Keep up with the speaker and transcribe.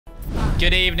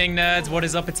Good evening, nerds. What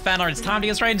is up? It's Fenner. It's time to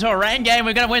get straight into a ranked game.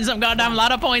 We're gonna win some goddamn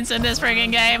lot of points in this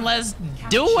freaking game. Let's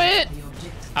do it.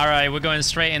 All right, we're going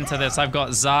straight into this. I've got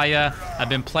Zarya. I've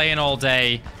been playing all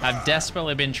day. I've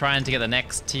desperately been trying to get the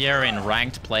next tier in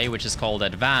ranked play, which is called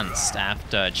Advanced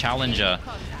after Challenger.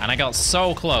 And I got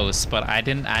so close, but I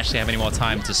didn't actually have any more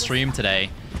time to stream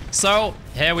today. So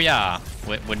here we are.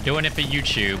 We're doing it for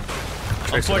YouTube.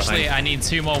 Unfortunately, I need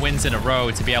 2 more wins in a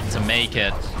row to be able to make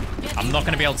it. I'm not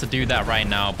going to be able to do that right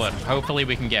now, but hopefully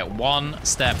we can get 1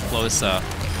 step closer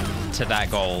to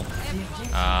that goal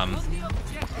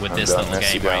with this little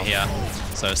game right here.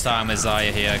 So starting with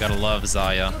Zarya here, I gotta love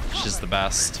Zarya. She's the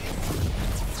best.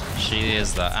 She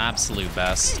is the absolute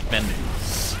best. I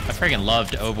freaking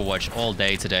loved Overwatch all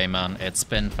day today, man. It's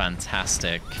been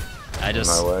fantastic. I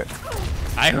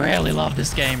really love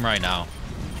this game right now.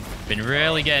 Been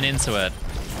really getting into it.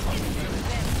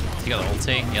 He got the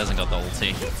ulti? He hasn't got the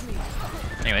ulti.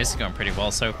 Anyways, it's going pretty well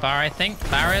so far, I think.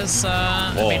 Barra's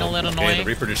been a little annoying. The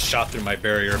Reaper just shot through my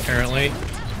barrier, apparently.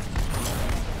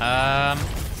 Oh,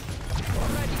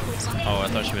 I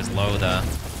thought she was low there.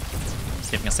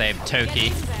 See if I can save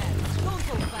Toki.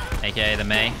 AKA the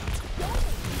Mei.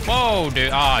 Whoa, dude.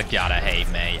 Oh, God, I hate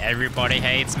Mei. Everybody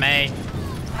hates Mei.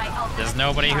 There's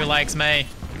nobody who likes Mei.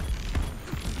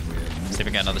 See if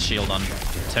we get another shield on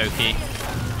Toki.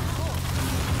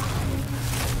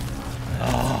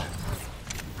 Oh,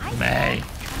 Mei.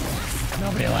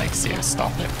 Nobody likes you.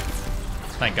 Stop it.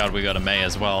 Thank God we got a Mei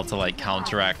as well to like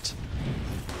counteract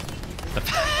the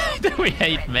fact that we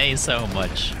hate Mei so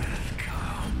much.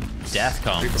 Death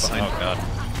comps. Oh God.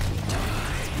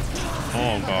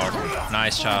 Oh God.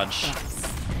 Nice charge.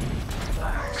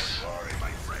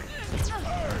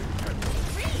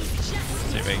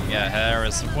 See if we can get her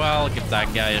as well. Give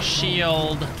that guy a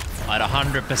shield. At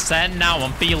 100%. Now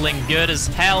I'm feeling good as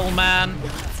hell, man.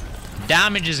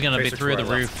 Damage is gonna be through the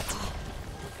roof.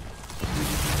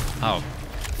 Oh,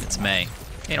 it's Mei.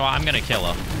 You know what? I'm gonna kill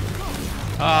her.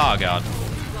 Oh God.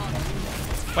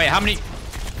 Wait, how many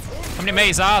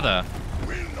Meis are there?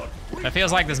 It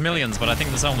feels like there's millions, but I think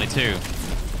there's only 2.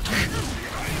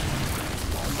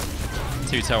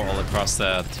 2 total across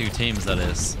the 2 teams, that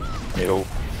is. Yo.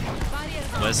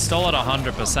 Well, it's still at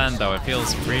 100% though. It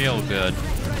feels real good.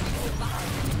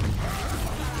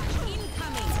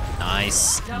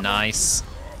 Nice, nice.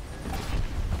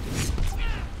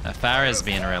 Farah's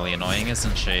being really annoying,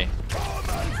 isn't she?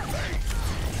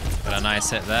 Got a nice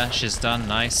hit there. She's done.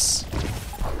 Nice.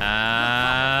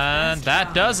 And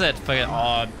that does it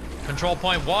for control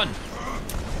point 1.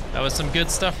 That was some good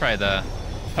stuff right there.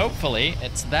 Hopefully,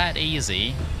 it's that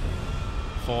easy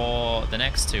for the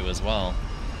next 2 as well.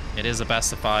 It is a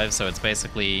best of 5, so it's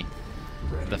basically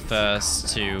the first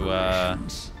to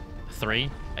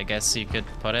 3, I guess you could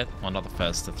put it. Well, not the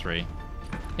first to 3.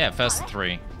 Yeah, first to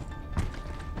 3.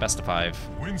 Best of 5.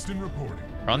 Winston reporting.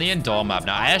 We're on the indoor map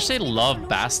now. I actually love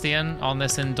Bastion on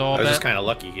this indoor bit. I was just kind of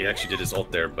lucky. He actually did his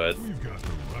ult there, but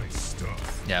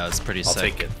yeah, it was pretty sick. I'll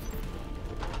take it.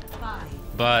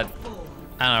 But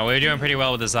I don't know. We're doing pretty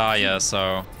well with the Zarya,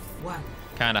 so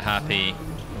kind of happy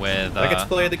with. I get to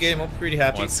play the game. I'm pretty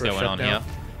happy. What's going on here?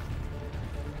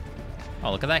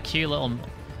 Oh, look at that cute little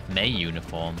Mei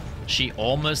uniform. She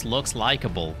almost looks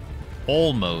likable.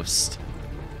 Almost.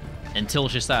 Until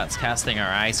she starts casting her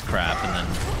ice crap, and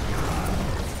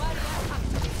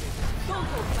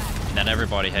then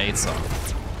everybody hates her.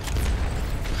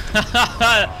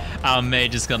 Our Mei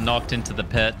just got knocked into the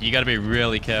pit. You gotta be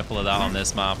really careful of that on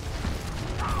this map.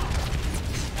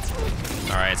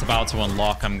 Alright, it's about to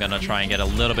unlock. I'm gonna try and get a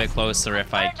little bit closer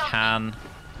if I can.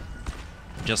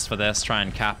 Just for this, try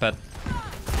and cap it.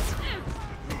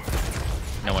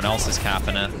 No one else is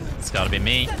capping it. It's gotta be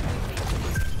me.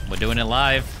 We're doing it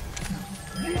live.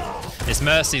 This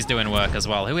Mercy's doing work as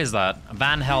well. Who is that?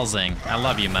 Van Helsing. I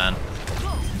love you, man.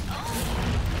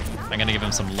 I'm gonna give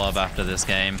him some love after this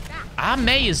game. Our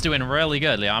Mei is doing really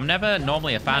good. I'm never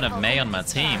normally a fan of Mei on my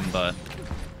team, but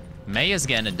Mei is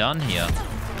getting it done here.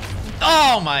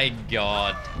 Oh my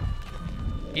God.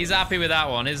 He's happy with that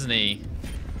one, isn't he?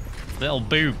 Little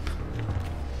boop.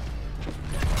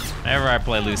 Whenever I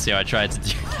play Lucio, I try to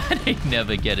do that. I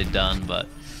never get it done, but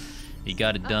he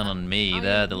got it done on me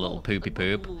there, the little poopy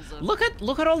poop. Look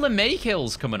at all the Mei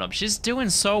kills coming up. She's doing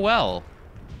so well.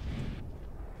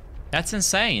 That's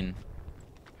insane.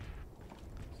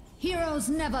 Heroes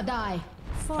never die.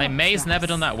 Like, Mei's never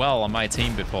done that well on my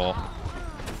team before.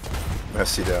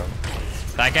 Messy down.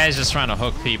 That guy's just trying to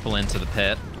hook people into the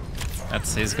pit.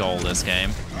 That's his goal this game.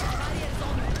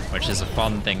 Which is a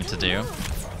fun thing to do.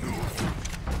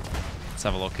 Let's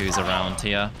have a look who's around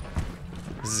here.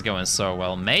 This is going so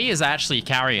well. Mei is actually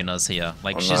carrying us here.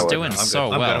 Like, Oh, she's no, doing I'm so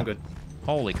good. well. I'm good.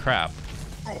 Holy crap.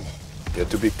 Yeah,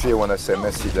 to be clear, when I say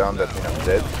Mercy down, that means I'm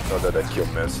dead, not that I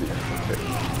killed Mercy. Okay.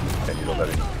 And you don't have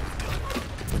it.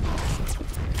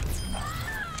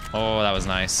 Oh, that was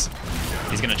nice.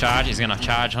 He's gonna charge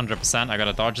 100%. I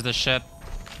gotta dodge this shit.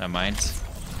 Never mind.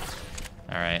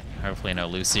 Alright, hopefully no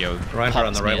Lucio Reinhardt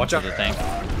on pops the me right, watch into out. the thing.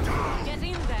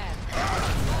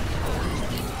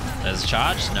 There's a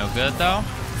charge, no good though.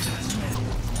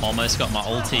 Almost got my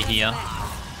ulti here.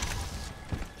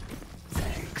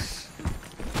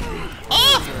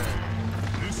 Oh!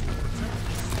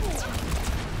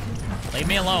 Leave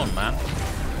me alone, man.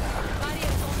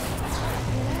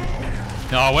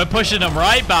 No, we're pushing them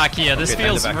right back here. This Okay,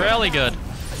 feels back up. really good.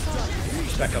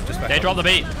 Just back up, just back They up. drop the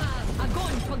beat.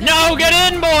 No,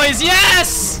 get in, boys!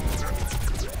 Yes!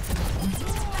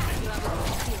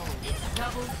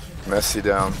 Mercy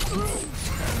down.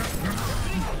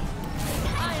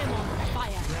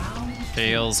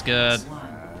 Feels good.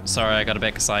 Sorry, I got a bit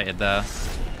excited there.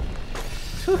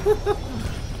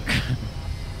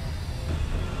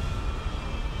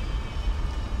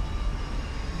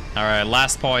 Alright,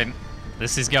 last point.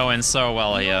 This is going so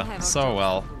well here. So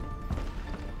well.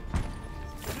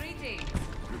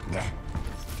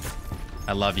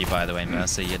 I love you, by the way,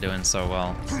 Mercy. You're doing so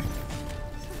well.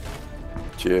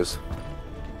 Cheers.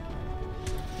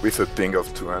 With a ping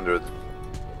of 200.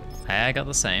 Hey, I got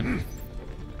the same.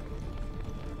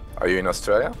 Are you in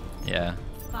Australia? Yeah.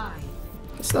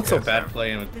 It's not so bad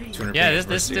playing with 200 Yeah, pings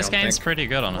this versus, I don't game's think. pretty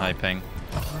good on high ping.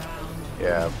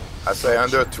 Yeah. I say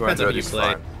under Depends on 200 who you is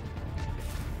play. fine.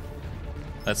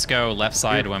 Let's go left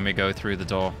side when we go through the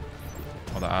door.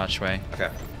 Or the archway. Okay.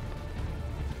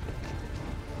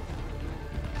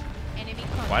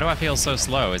 Why do I feel so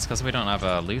slow? It's because we don't have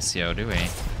a Lucio, do we?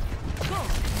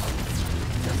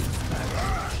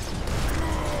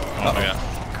 Oh my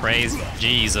god. Crazy.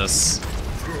 Jesus.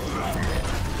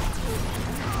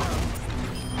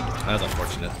 That was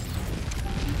unfortunate.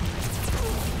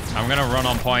 I'm gonna run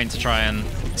on point to try and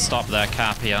stop their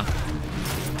cap here.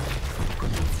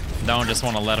 Don't just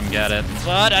want to let them get it.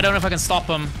 But I don't know if I can stop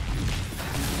them.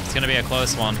 It's gonna be a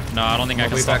close one. No, I don't think I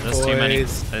can We'll be stop. back, There's too many.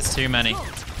 boys. There's too many.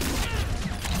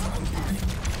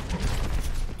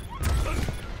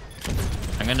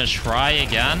 I'm gonna try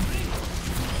again.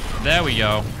 There we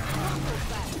go.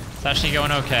 It's actually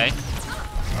going okay.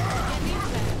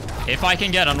 If I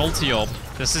can get an ulti orb,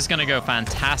 this is gonna go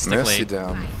fantastically. Mercy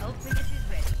down.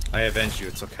 I avenge you,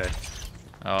 it's okay.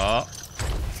 Oh.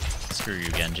 Screw you,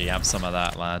 Genji. Have some of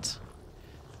that, lad.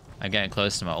 I'm getting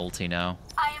close to my ulti now.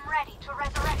 I am ready to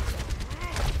resurrect.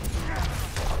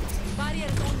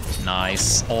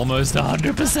 Nice. Almost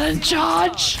 100%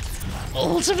 charge.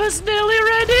 Ultimate's nearly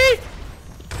ready.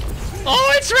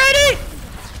 Oh, it's ready.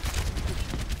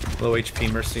 Low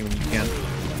HP Mercy when you can.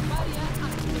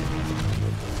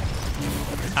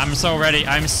 I'm so ready.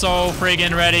 I'm so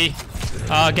friggin' ready.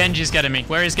 Genji's getting me.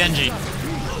 Where is Genji?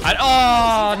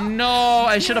 Oh, no.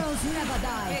 I should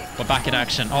have... We're back in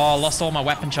action. Oh, I lost all my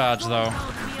weapon charge, though.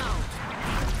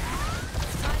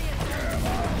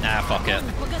 Nah, fuck it.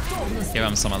 Give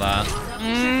him some of that.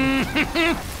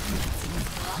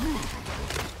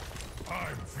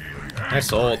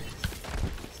 Nice ult.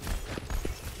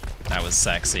 That was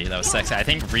sexy. That was sexy. I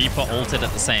think Reaper ulted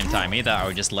at the same time. Either I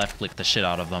would just left click the shit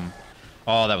out of them.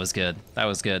 Oh, that was good. That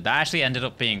was good. That actually ended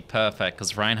up being perfect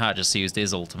because Reinhardt just used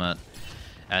his ultimate.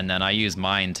 And then I used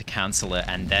mine to cancel it,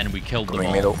 and then we killed them Going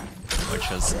all. middle. Which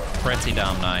was pretty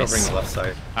damn Covering nice. the left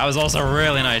side. That was also a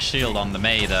really nice shield on the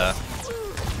Mei there.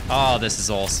 Oh, this is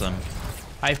awesome.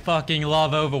 I fucking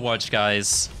love Overwatch,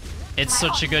 guys. It's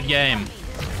such a good game.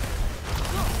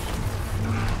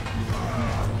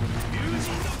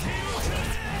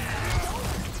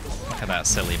 Look at that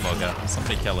silly bugger.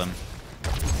 Somebody kill him.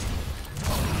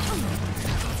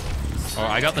 Oh,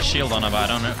 I got the shield on her, but I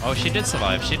don't know. Oh, she did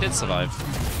survive. She did survive.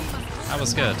 That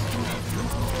was good.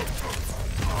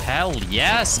 Hell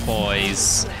yes,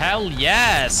 boys. Hell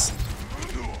yes.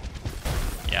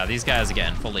 Yeah, these guys are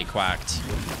getting fully quacked.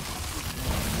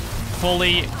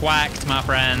 Fully quacked, my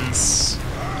friends.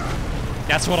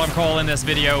 That's what I'm calling this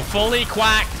video. Fully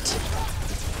quacked.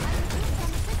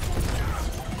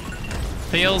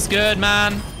 Feels good,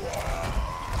 man.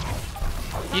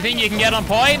 You think you can get on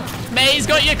point? Mei's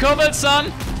got you covered,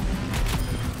 son.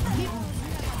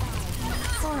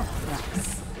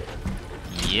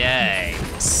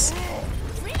 Yes.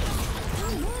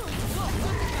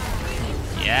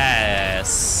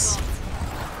 Yes.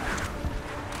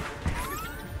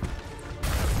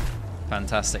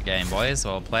 Fantastic game, boys.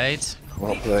 Well played.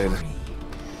 Well played.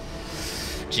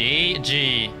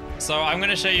 GG. So I'm going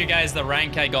to show you guys the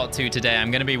rank I got to today. I'm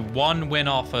going to be 1 win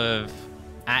off of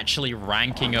actually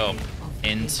ranking up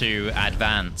into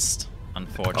advanced,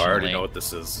 unfortunately. I already know what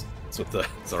this is. It's with the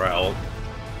Zarya ult.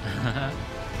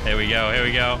 Here we go, here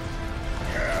we go.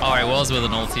 Oh, it was with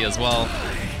an ulti as well.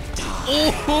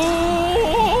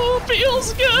 Oh,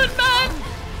 feels good, man.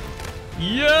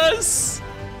 Yes.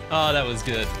 Oh, that was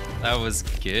good. That was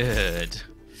good.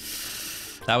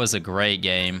 That was a great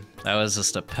game. That was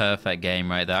just a perfect game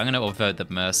right there. I'm going to upvote the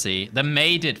Mercy. The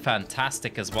Mei did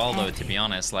fantastic as well, though, to be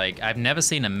honest. Like, I've never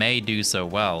seen a Mei do so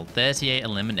well. 38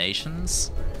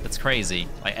 eliminations? That's crazy.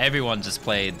 Like, everyone just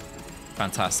played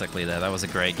fantastically there. That was a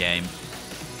great game.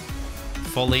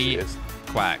 Fully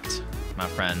quacked, my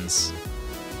friends.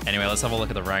 Anyway, let's have a look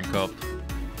at the rank up.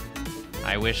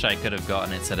 I wish I could have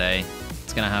gotten it today.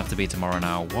 It's going to have to be tomorrow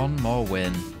now. 1 more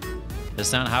win.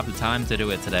 Just don't have the time to do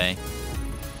it today.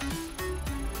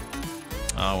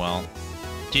 Oh well.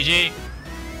 GG.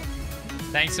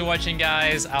 Thanks for watching,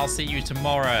 guys. I'll see you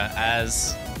tomorrow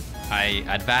as I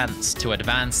advance to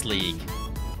Advanced League.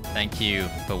 Thank you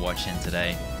for watching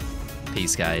today.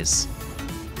 Peace, guys.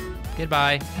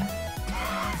 Goodbye.